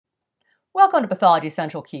Welcome to Pathology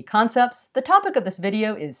Central Key Concepts. The topic of this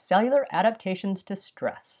video is cellular adaptations to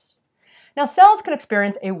stress. Now, cells can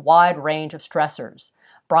experience a wide range of stressors.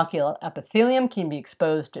 Bronchial epithelium can be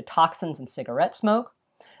exposed to toxins and cigarette smoke.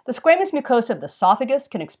 The squamous mucosa of the esophagus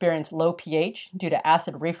can experience low pH due to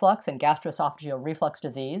acid reflux and gastroesophageal reflux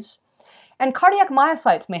disease. And cardiac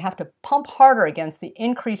myocytes may have to pump harder against the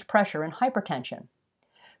increased pressure in hypertension.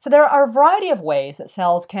 So there are a variety of ways that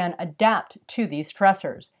cells can adapt to these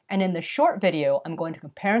stressors. And in this short video, I'm going to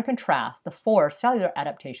compare and contrast the 4 cellular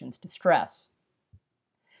adaptations to stress.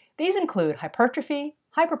 These include hypertrophy,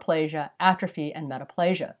 hyperplasia, atrophy, and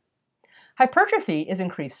metaplasia. Hypertrophy is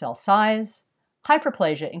increased cell size.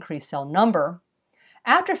 Hyperplasia, increased cell number.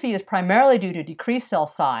 Atrophy is primarily due to decreased cell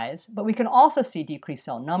size, but we can also see decreased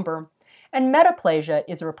cell number. And metaplasia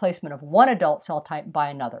is a replacement of one adult cell type by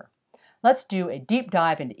another. Let's do a deep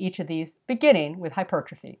dive into each of these, beginning with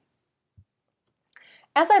hypertrophy.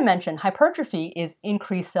 As I mentioned, hypertrophy is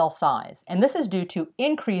increased cell size, and this is due to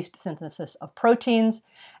increased synthesis of proteins.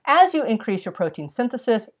 As you increase your protein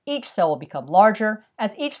synthesis, each cell will become larger.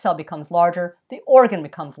 As each cell becomes larger, the organ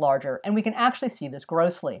becomes larger, and we can actually see this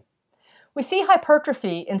grossly. We see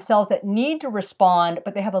hypertrophy in cells that need to respond,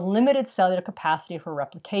 but they have a limited cellular capacity for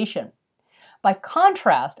replication. By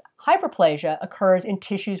contrast, hyperplasia occurs in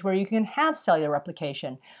tissues where you can have cellular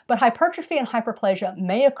replication, but hypertrophy and hyperplasia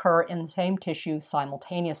may occur in the same tissue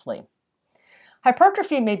simultaneously.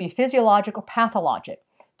 Hypertrophy may be physiologic or pathologic.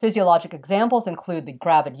 Physiologic examples include the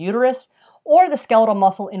gravid uterus or the skeletal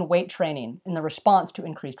muscle in weight training in the response to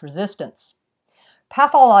increased resistance.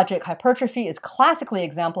 Pathologic hypertrophy is classically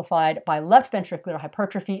exemplified by left ventricular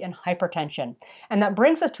hypertrophy and hypertension. And that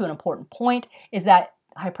brings us to an important point, is that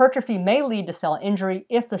hypertrophy may lead to cell injury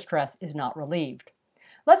if the stress is not relieved.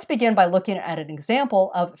 Let's begin by looking at an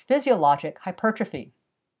example of physiologic hypertrophy.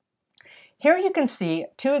 Here you can see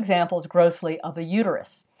 2 examples grossly of the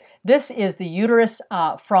uterus. This is the uterus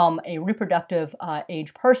from a reproductive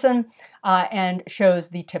age person and shows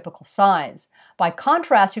the typical size. By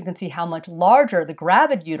contrast, you can see how much larger the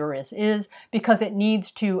gravid uterus is because it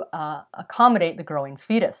needs to accommodate the growing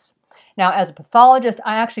fetus. Now, as a pathologist,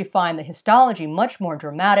 I actually find the histology much more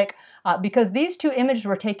dramatic because these 2 images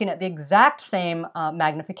were taken at the exact same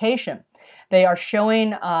magnification. They are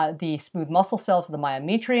showing the smooth muscle cells of the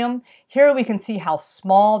myometrium. Here we can see how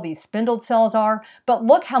small these spindled cells are, but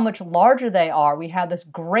look how much larger they are. We have this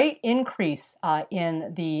great increase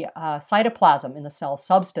in the cytoplasm, in the cell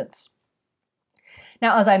substance.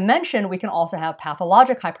 Now, as I mentioned, we can also have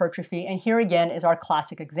pathologic hypertrophy, and here again is our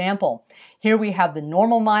classic example. Here we have the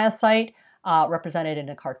normal myocyte represented in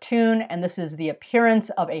a cartoon, and this is the appearance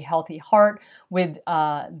of a healthy heart with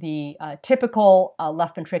the typical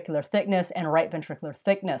left ventricular thickness and right ventricular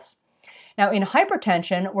thickness. Now, in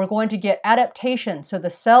hypertension, we're going to get adaptation, so the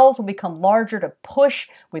cells will become larger to push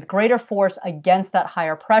with greater force against that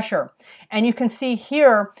higher pressure. And you can see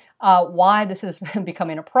here why this is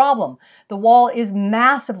becoming a problem. The wall is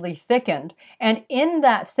massively thickened, and in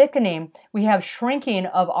that thickening, we have shrinking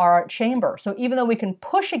of our chamber. So even though we can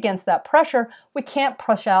push against that pressure, we can't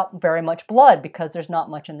push out very much blood because there's not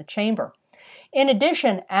much in the chamber. In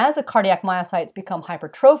addition, as the cardiac myocytes become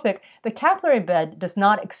hypertrophic, the capillary bed does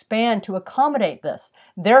not expand to accommodate this.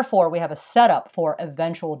 Therefore, we have a setup for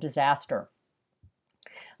eventual disaster.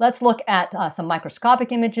 Let's look at some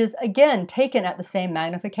microscopic images, again taken at the same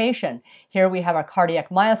magnification. Here we have our cardiac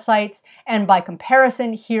myocytes, and by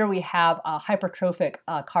comparison, here we have hypertrophic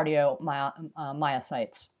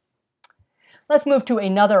cardiomyocytes. Let's move to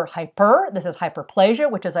another hyper. This is hyperplasia,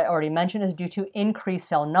 which, as I already mentioned, is due to increased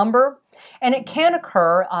cell number. And it can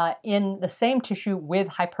occur in the same tissue with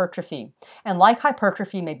hypertrophy. And like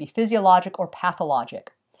hypertrophy, may be physiologic or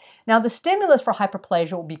pathologic. Now, the stimulus for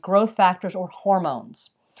hyperplasia will be growth factors or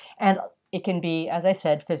hormones. And it can be, as I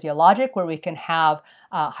said, physiologic, where we can have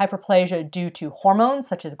hyperplasia due to hormones,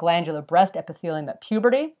 such as glandular breast epithelium at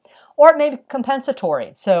puberty, or it may be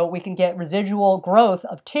compensatory, so we can get residual growth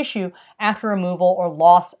of tissue after removal or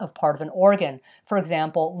loss of part of an organ, for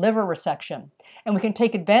example, liver resection. And we can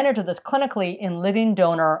take advantage of this clinically in living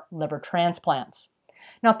donor liver transplants.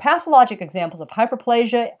 Now, pathologic examples of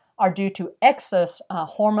hyperplasia are due to excess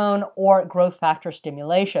hormone or growth factor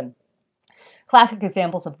stimulation. Classic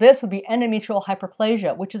examples of this would be endometrial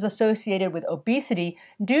hyperplasia, which is associated with obesity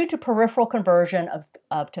due to peripheral conversion of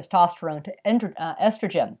testosterone to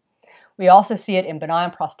estrogen. We also see it in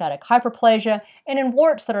benign prostatic hyperplasia and in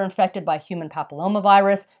warts that are infected by human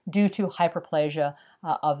papillomavirus due to hyperplasia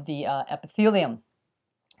of the epithelium.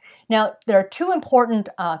 Now, there are 2 important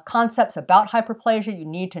concepts about hyperplasia you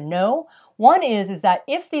need to know. One is that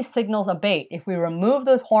if these signals abate, if we remove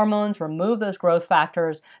those hormones, remove those growth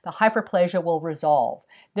factors, the hyperplasia will resolve.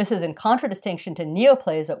 This is in contradistinction to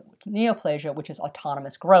neoplasia, which is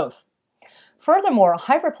autonomous growth. Furthermore,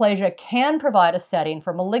 hyperplasia can provide a setting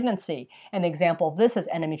for malignancy. An example of this is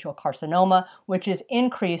endometrial carcinoma, which is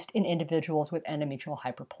increased in individuals with endometrial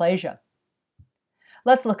hyperplasia.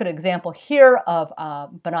 Let's look at an example here of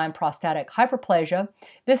benign prostatic hyperplasia.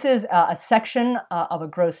 This is a section of a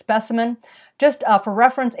gross specimen. Just for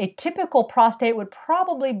reference, a typical prostate would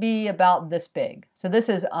probably be about this big. So this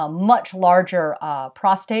is a much larger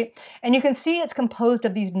prostate. And you can see it's composed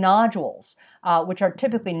of these nodules, which are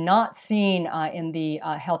typically not seen in the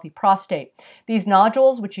healthy prostate. These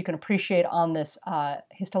nodules, which you can appreciate on this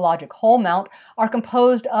histologic hole mount, are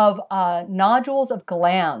composed of nodules of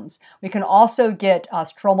glands. We can also get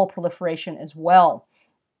stromal proliferation as well.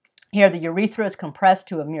 Here, the urethra is compressed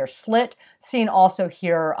to a mere slit, seen also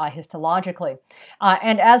here histologically.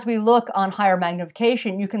 And as we look on higher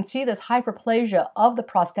magnification, you can see this hyperplasia of the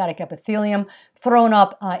prostatic epithelium thrown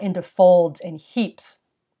up into folds and heaps.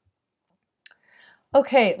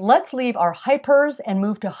 Okay, let's leave our hypers and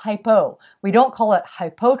move to hypo. We don't call it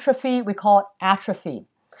hypertrophy, we call it atrophy.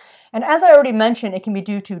 And as I already mentioned, it can be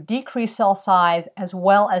due to decreased cell size as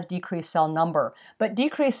well as decreased cell number. But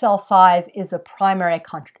decreased cell size is the primary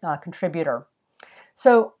contributor.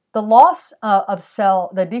 So the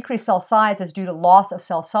the decreased cell size is due to loss of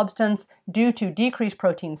cell substance due to decreased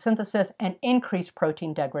protein synthesis and increased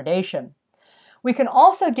protein degradation. We can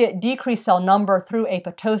also get decreased cell number through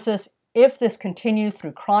apoptosis if this continues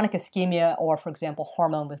through chronic ischemia or, for example,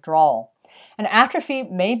 hormone withdrawal. And atrophy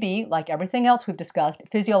may be, like everything else we've discussed,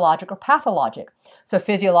 physiologic or pathologic. So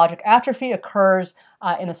physiologic atrophy occurs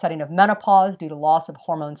in the setting of menopause due to loss of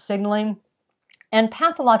hormone signaling. And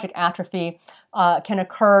pathologic atrophy can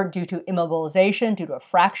occur due to immobilization, due to a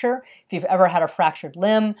fracture. If you've ever had a fractured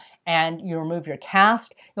limb and you remove your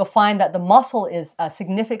cast, you'll find that the muscle is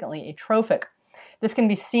significantly atrophic. This can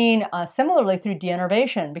be seen similarly through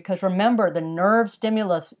denervation because remember, the nerve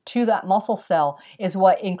stimulus to that muscle cell is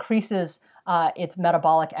what increases its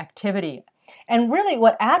metabolic activity. And really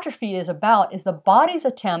what atrophy is about is the body's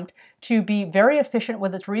attempt to be very efficient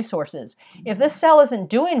with its resources. If this cell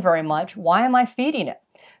isn't doing very much, why am I feeding it?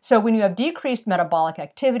 So when you have decreased metabolic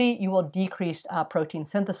activity, you will decrease protein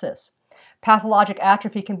synthesis. Pathologic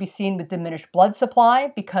atrophy can be seen with diminished blood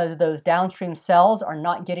supply because those downstream cells are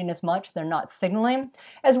not getting as much, they're not signaling,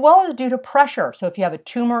 as well as due to pressure. So if you have a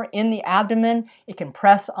tumor in the abdomen, it can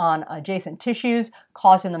press on adjacent tissues,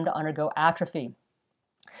 causing them to undergo atrophy.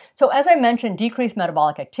 So as I mentioned, decreased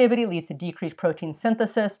metabolic activity leads to decreased protein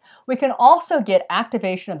synthesis. We can also get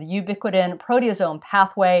activation of the ubiquitin proteasome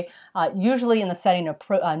pathway, usually in the setting of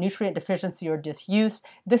nutrient deficiency or disuse.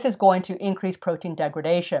 This is going to increase protein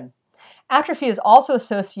degradation. Atrophy is also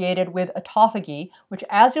associated with autophagy, which,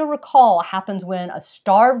 as you'll recall, happens when a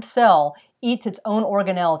starved cell eats its own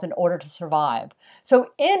organelles in order to survive.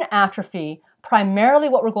 So in atrophy, primarily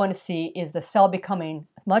what we're going to see is the cell becoming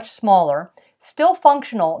much smaller, still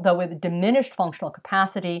functional, though with diminished functional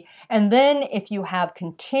capacity. And then if you have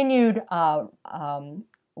continued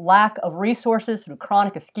lack of resources through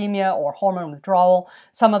chronic ischemia or hormone withdrawal,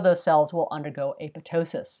 some of those cells will undergo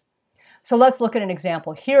apoptosis. So let's look at an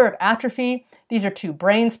example here of atrophy. These are two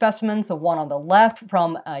brain specimens, the one on the left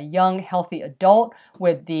from a young, healthy adult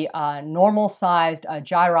with the normal-sized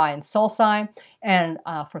gyri and sulci. And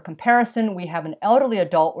for comparison, we have an elderly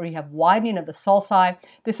adult where you have widening of the sulci.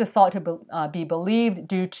 This is thought to be believed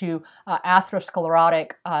due to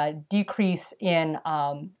atherosclerotic decrease in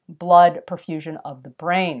blood perfusion of the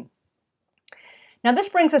brain. Now this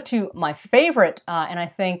brings us to my favorite and I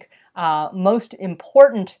think most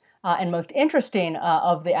important and most interesting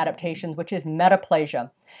of the adaptations, which is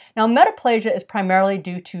metaplasia. Now, metaplasia is primarily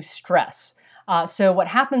due to stress. So what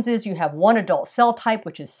happens is you have one adult cell type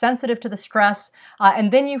which is sensitive to the stress,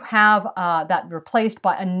 and then you have that replaced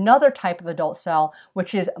by another type of adult cell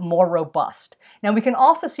which is more robust. Now we can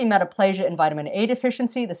also see metaplasia in vitamin A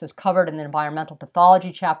deficiency. This is covered in the environmental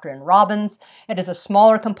pathology chapter in Robbins. It is a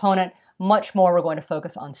smaller component. Much more we're going to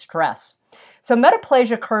focus on stress. So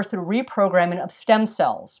metaplasia occurs through reprogramming of stem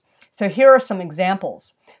cells. So here are some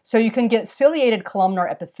examples. So you can get ciliated columnar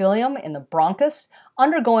epithelium in the bronchus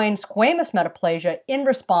undergoing squamous metaplasia in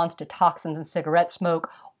response to toxins and cigarette smoke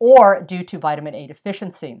or due to vitamin A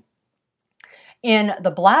deficiency. In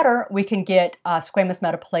the bladder, we can get squamous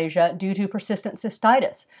metaplasia due to persistent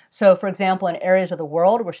cystitis. So for example, in areas of the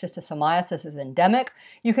world where schistosomiasis is endemic,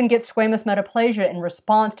 you can get squamous metaplasia in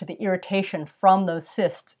response to the irritation from those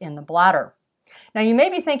cysts in the bladder. Now you may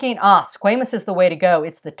be thinking, squamous is the way to go.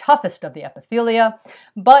 It's the toughest of the epithelia,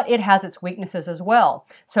 but it has its weaknesses as well.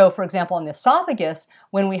 So for example, in the esophagus,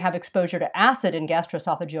 when we have exposure to acid in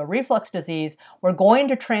gastroesophageal reflux disease, we're going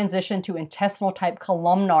to transition to intestinal type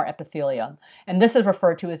columnar epithelium, and this is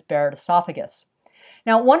referred to as Barrett esophagus.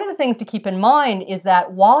 Now, one of the things to keep in mind is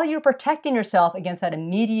that while you're protecting yourself against that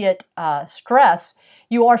immediate stress,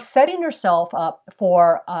 you are setting yourself up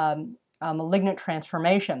for malignant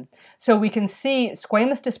transformation. So we can see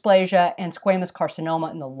squamous dysplasia and squamous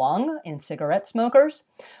carcinoma in the lung in cigarette smokers.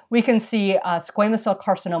 We can see squamous cell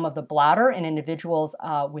carcinoma of the bladder in individuals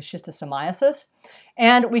with schistosomiasis.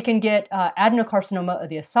 And we can get adenocarcinoma of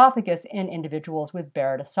the esophagus in individuals with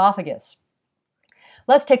Barrett esophagus.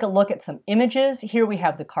 Let's take a look at some images. Here we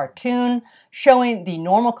have the cartoon showing the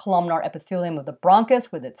normal columnar epithelium of the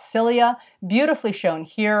bronchus with its cilia, beautifully shown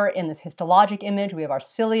here in this histologic image. We have our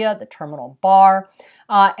cilia, the terminal bar,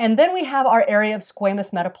 and then we have our area of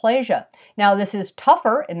squamous metaplasia. Now this is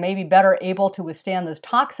tougher and maybe better able to withstand those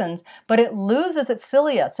toxins, but it loses its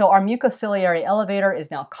cilia, so our mucociliary elevator is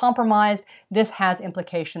now compromised. This has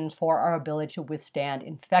implications for our ability to withstand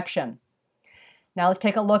infection. Now let's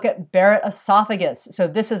take a look at Barrett esophagus. So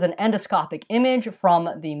this is an endoscopic image from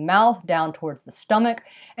the mouth down towards the stomach.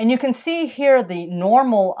 And you can see here the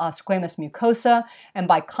normal squamous mucosa. And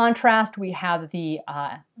by contrast, we have the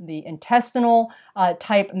intestinal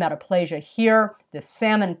type metaplasia here, the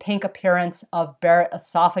salmon pink appearance of Barrett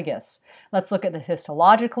esophagus. Let's look at this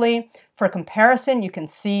histologically. For comparison, you can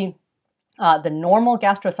see the normal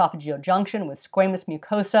gastroesophageal junction with squamous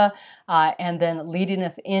mucosa, and then leading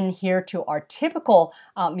us in here to our typical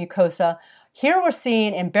mucosa. Here we're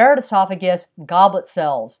seeing in Barrett esophagus goblet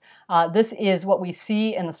cells. This is what we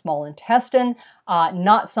see in the small intestine,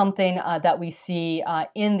 not something that we see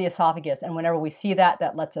in the esophagus. And whenever we see that,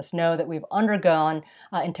 that lets us know that we've undergone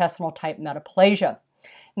intestinal type metaplasia.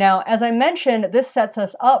 Now, as I mentioned, this sets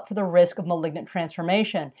us up for the risk of malignant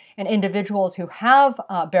transformation, and individuals who have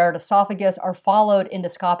Barrett esophagus are followed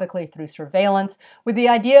endoscopically through surveillance with the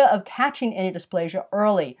idea of catching any dysplasia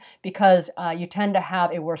early, because you tend to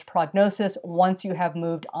have a worse prognosis once you have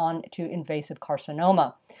moved on to invasive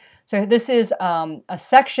carcinoma. So this is a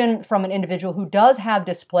section from an individual who does have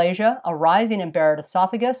dysplasia arising in Barrett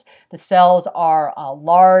esophagus. The cells are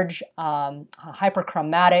large,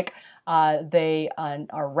 hyperchromatic. They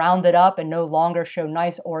are rounded up and no longer show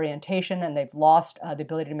nice orientation, and they've lost the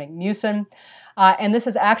ability to make mucin. And this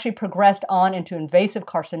has actually progressed on into invasive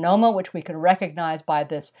carcinoma, which we can recognize by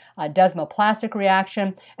this desmoplastic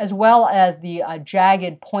reaction, as well as the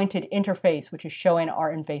jagged pointed interface, which is showing our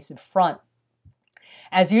invasive front.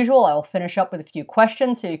 As usual, I will finish up with a few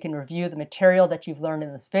questions so you can review the material that you've learned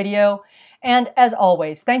in this video. And as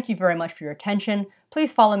always, thank you very much for your attention.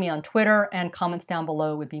 Please follow me on Twitter, and comments down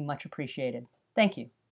below would be much appreciated. Thank you.